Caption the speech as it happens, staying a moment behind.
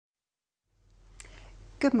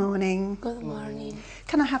Good morning. Good morning.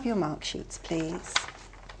 Can I have your mark sheets, please?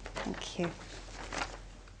 Thank you.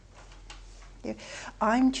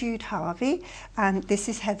 I'm Jude Harvey, and this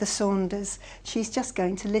is Heather Saunders. She's just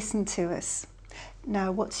going to listen to us.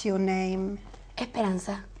 Now, what's your name?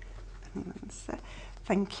 Esperanza.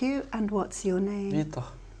 Thank you. And what's your name? Vitor.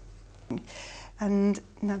 And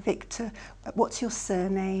now, Victor, what's your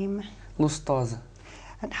surname? Lustosa.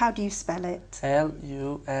 And how do you spell it?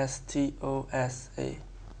 Lustosa.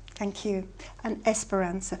 Thank you. And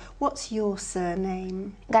Esperanza, what's your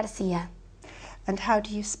surname? Garcia. And how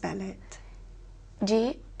do you spell it?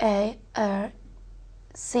 Garcea.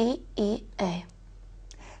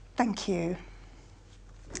 Thank you.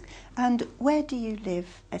 And where do you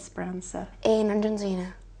live, Esperanza? In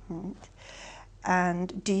Argentina. Right.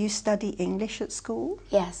 And do you study English at school?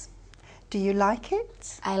 Yes, Do you like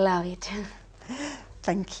it? I love it.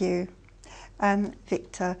 Thank you. And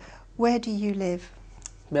Victor, where do you live?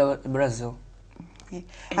 Brazil. Okay.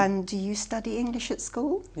 And do you study English at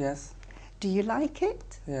school? Yes. Do you like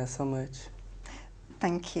it? Yeah, so much.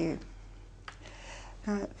 Thank you.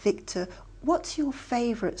 Victor, what's your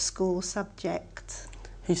favourite school subject?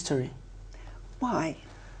 History. Why?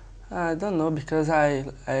 I don't know, because I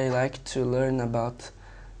like to learn about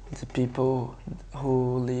the people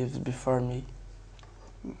who lived before me.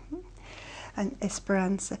 And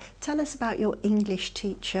Esperanza, tell us about your English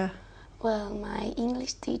teacher. Well, my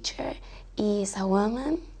English teacher is a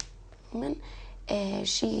woman.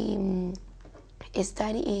 She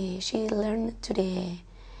learned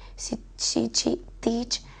she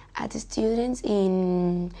teach at the students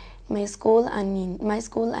in my school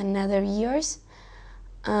and other years,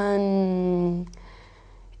 and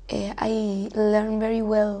I learn very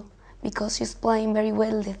well because she explained very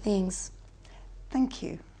well the things. Thank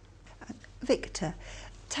you. Victor,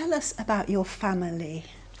 tell us about your family.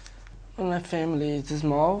 My family is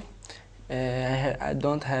small. I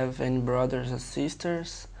don't have any brothers or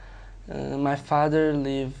sisters. My father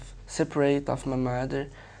lives separate of my mother.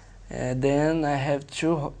 Then I have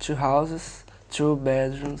two houses, 2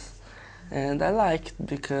 bedrooms, and I like it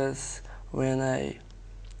because when I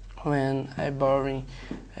boring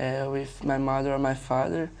with my mother or my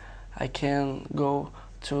father, I can go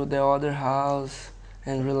to the other house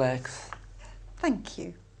and relax. Thank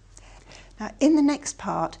you. Now, in the next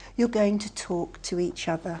part, you're going to talk to each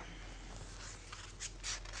other.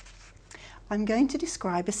 I'm going to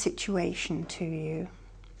describe a situation to you.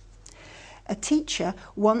 A teacher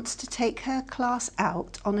wants to take her class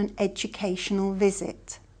out on an educational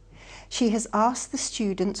visit. She has asked the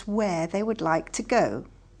students where they would like to go.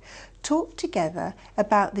 Talk together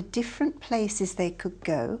about the different places they could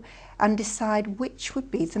go and decide which would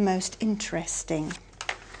be the most interesting.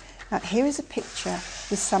 Now, here is a picture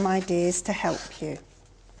with some ideas to help you.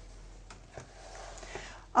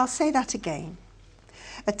 I'll say that again.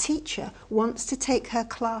 A teacher wants to take her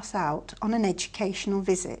class out on an educational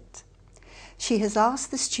visit. She has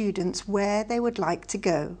asked the students where they would like to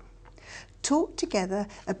go. Talk together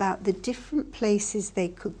about the different places they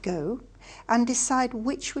could go and decide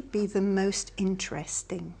which would be the most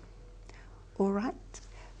interesting. All right?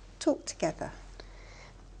 Talk together.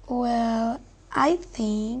 Well, I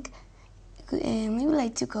think we would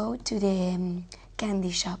like to go to the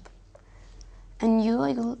candy shop. And you,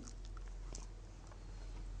 I will...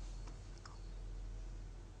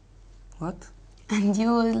 What? And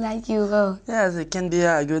you would like to go? Yes, it can be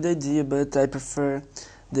a good idea, but I prefer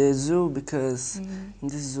the zoo because in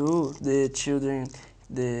the zoo the children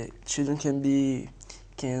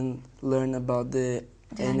can learn about the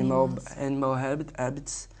animal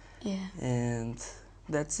habits. Yeah. And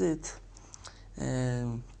that's it.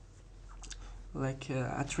 Like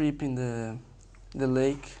a trip in the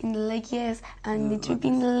lake. In the lake, yes, and the trip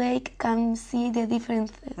in the lake can see the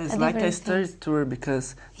different. It's like a study tour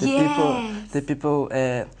because the Yes. people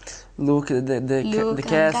look at the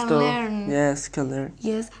castle. Can learn. Yes, can learn.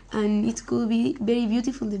 Yes, and it could be very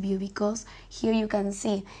beautiful, the view, because here you can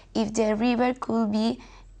see if the river could be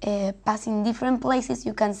passing different places.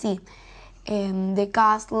 You can see the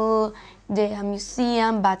castle, the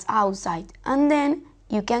museum, but outside, and then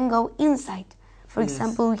you can go inside. For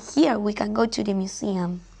example, here we can go to the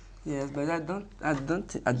museum. Yes, but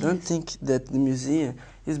I don't think that the museum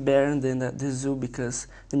is better than the zoo because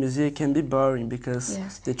the museum can be boring because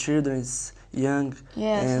the children is young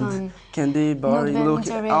and can be boring. Look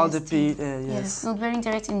at all the people. Yes, not very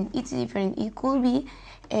interesting. It's different. It could be,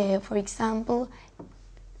 for example,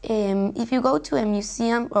 if you go to a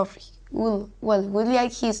museum of we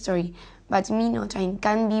like history, but me not. It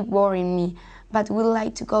can be boring me. But we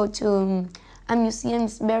like to go to a museum.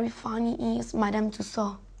 It's very funny. Is Madame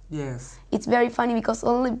Tussauds. Yes. It's very funny because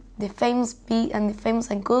only the famous be and the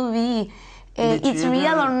famous and could be. It's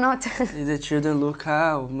real or not? The children look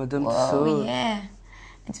out, Madame Oh Tussauds. yeah,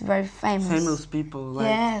 it's very famous. Famous people like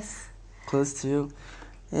Yes. close to you.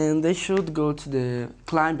 And they should go to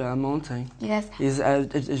climb a mountain. Yes. It's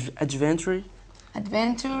adventure.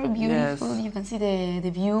 Adventure, beautiful. Yes. You can see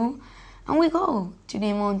the view. And we go to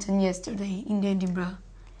the mountain yesterday in Edinburgh.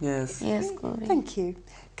 Yes. Yes, Chloe. Thank you.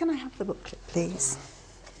 Can I have the booklet, please?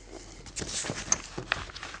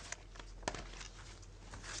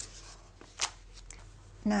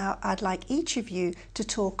 Now, I'd like each of you to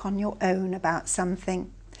talk on your own about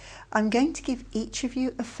something. I'm going to give each of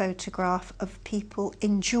you a photograph of people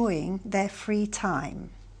enjoying their free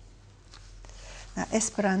time. Now,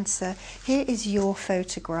 Esperanza, here is your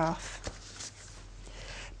photograph.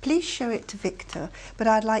 Please show it to Victor, but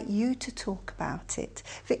I'd like you to talk about it.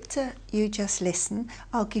 Victor, you just listen.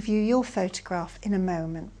 I'll give you your photograph in a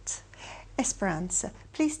moment. Esperanza,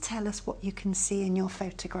 please tell us what you can see in your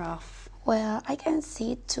photograph. Well, I can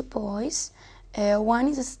see two boys. One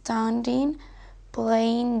is standing,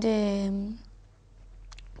 playing an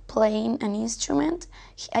instrument.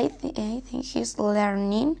 I think he's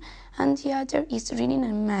learning, and the other is reading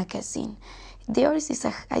a magazine. Theirs is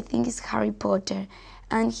I think it's Harry Potter,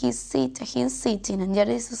 and he's sitting, and the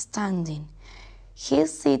other is standing.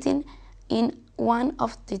 He's sitting in one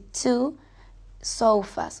of the two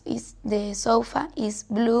sofas. The sofa is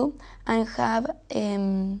blue and have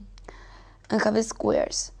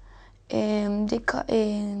squares.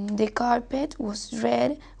 The carpet was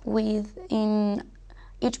red with in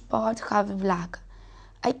each part have black.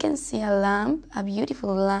 I can see a lamp, a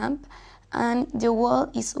beautiful lamp, and the wall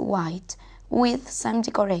is white with some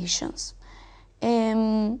decorations.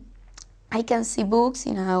 I can see books,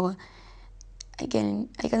 I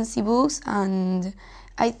can see books, and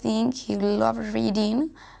I think he loves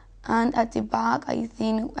reading. And at the back, I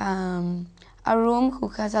think a room who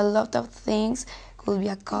has a lot of things, could be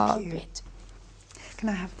a carpet. Can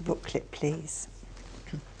I have the booklet, please?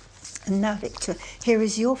 And now, Victor, here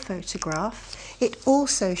is your photograph. It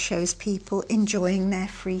also shows people enjoying their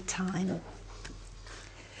free time.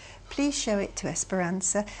 Please show it to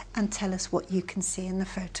Esperanza and tell us what you can see in the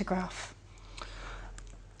photograph.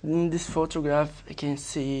 In this photograph, I can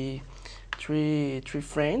see three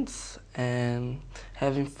friends and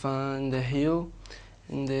having fun in the hill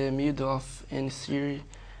in the middle of any series.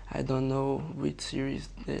 I don't know which series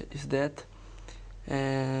is that.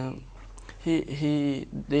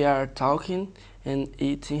 They are talking and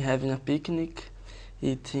eating, having a picnic,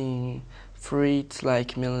 eating fruits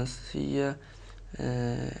like melancia,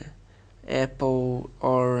 apple,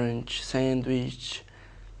 orange, sandwich.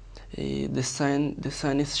 The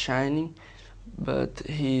sun is shining, but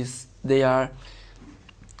they are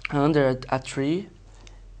under a tree.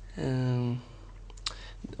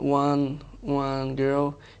 One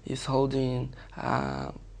girl is holding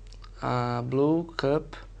a blue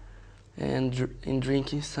cup and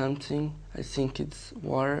drinking something. I think it's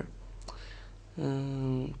water.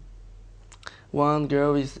 One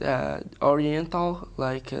girl is Oriental,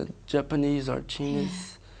 like Japanese or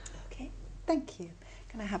Chinese. Okay, thank you.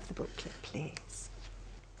 Can I have the booklet, please?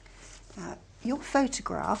 Your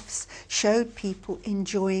photographs showed people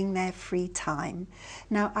enjoying their free time.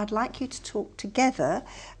 Now, I'd like you to talk together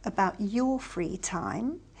about your free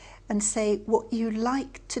time and say what you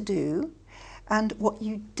like to do and what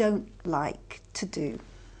you don't like to do.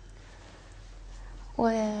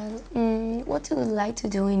 Well, what do you like to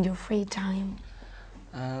do in your free time?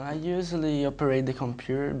 I usually operate the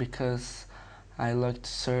computer because I like to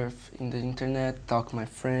surf in the internet, talk to my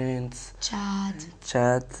friends. Chat.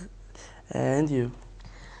 And you?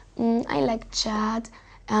 I like chat.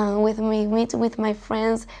 We meet with my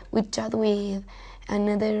friends. We chat with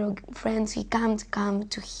another friends. He come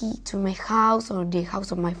to my house or the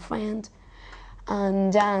house of my friend,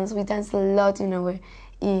 and dance. We dance a lot, when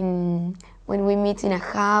we meet in a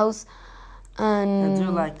house. And do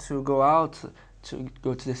you like to go out, to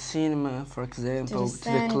go to the cinema, for example, to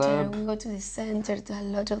the club? We go to the center, to a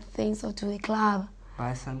lot of things, or to the club.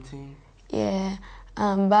 Buy something? Yeah,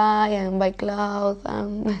 buy clothes.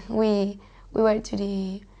 We went to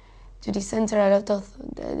the center a lot of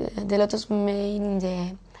the lotus made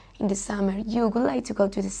in the summer. You would like to go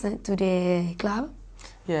to the club?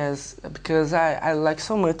 Yes, because I like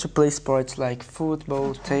so much to play sports like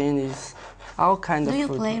football, tennis, all kind of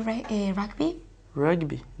football. Do you play rugby?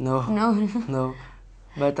 Rugby? No. No. No.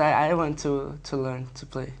 But I want to learn to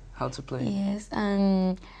play, how to play. Yes,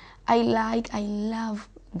 and I love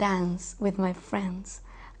dance with my friends.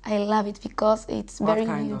 I love it because it's very What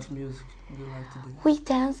kind of music? do you like to do? We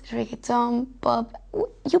dance reggaeton, pop.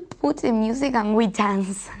 You put the music and we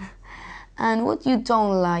dance. And what you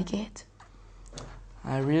don't like it?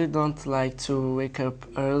 I really don't like to wake up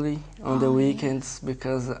early on the weekends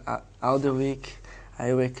because all the week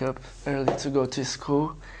I wake up early to go to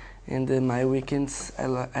school, and then my weekends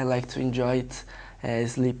I like to enjoy it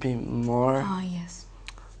sleeping more Yes.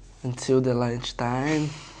 until the lunchtime,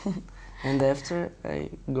 and after I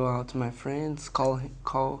go out to my friends, call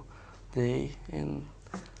they and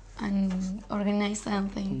organize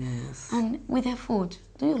something. yes. And with the food,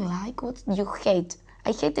 do you like what you hate?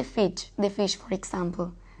 I hate the fish, for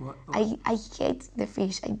example. What? I hate the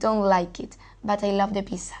fish. I don't like it, but I love the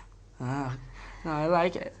pizza. No, I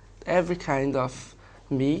like every kind of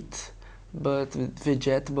meat, but with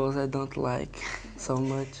vegetables I don't like so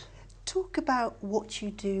much. Talk about what you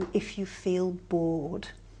do if you feel bored.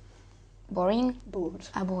 Boring? Bored.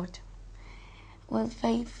 Bored. Well, if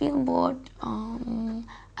I feel bored,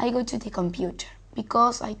 I go to the computer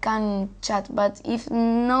because I can chat. But if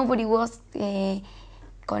nobody was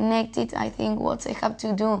connected, I think what I have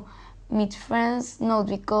to do, meet friends, not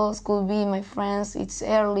because could be my friends. It's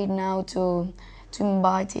early now to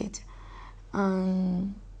invite it.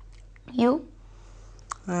 You?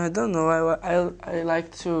 I don't know. I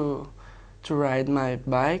like to ride my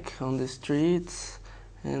bike on the streets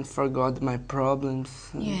and forget my problems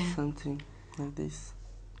and Yeah. something like this.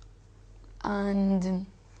 And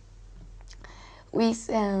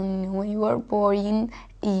when you are boring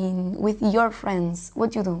with your friends,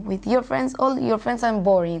 what you do with your friends? All your friends are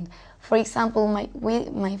boring. For example,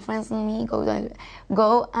 my friends and me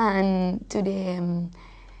go and to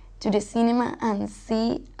the cinema and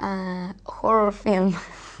see a horror film,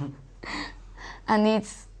 and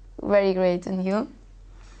it's very great. And you?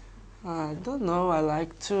 I don't know. I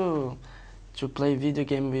like to play video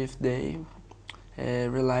game with they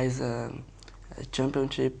realize a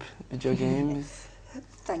championship video games.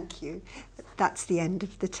 Thank you. That's the end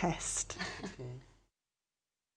of the test. Okay.